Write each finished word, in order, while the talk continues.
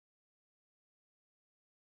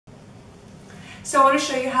So I want to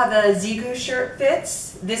show you how the Zeegoo shirt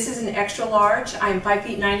fits. This is an extra large. I'm 5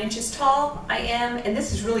 feet 9 inches tall. I am, and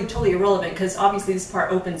this is really totally irrelevant because obviously this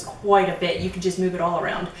part opens quite a bit. You can just move it all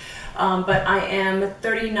around. But I am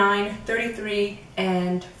 39, 33,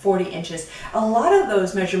 and 40 inches. A lot of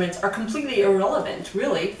those measurements are completely irrelevant,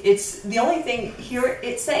 really. It's the only thing here,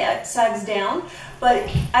 it sags down, but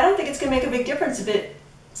I don't think it's going to make a big difference if it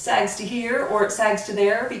sags to here or it sags to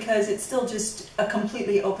there, because it's still just a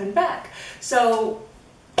completely open back. So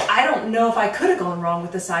I don't know if I could have gone wrong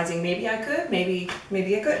with the sizing. Maybe I could, maybe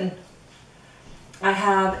I couldn't. I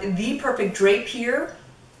have the perfect drape here,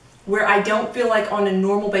 where I don't feel like on a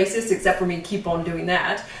normal basis, except for me keep on doing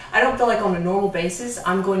that, I don't feel like on a normal basis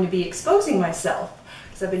I'm going to be exposing myself.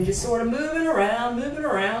 Because I've been just sort of moving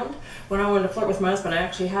around. When I wanted to flirt with my husband, I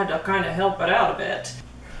actually had to kind of help it out a bit.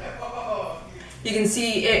 You can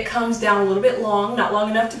see it comes down a little bit long, not long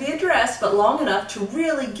enough to be a dress, but long enough to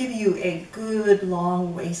really give you a good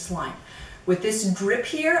long waistline. With this drip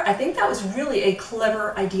here, I think that was really a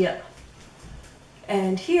clever idea.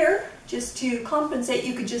 And here, just to compensate,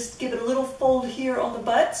 you could just give it a little fold here on the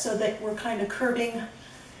butt so that we're kind of curving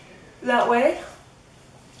that way.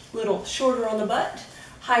 A little shorter on the butt,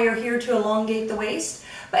 higher here to elongate the waist.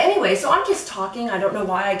 But anyway, so I'm just talking, I don't know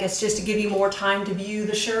why, I guess just to give you more time to view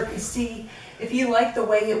the shirt and see if you like the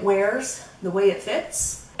way it wears, the way it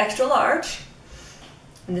fits. Extra large,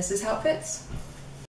 and this is how it fits.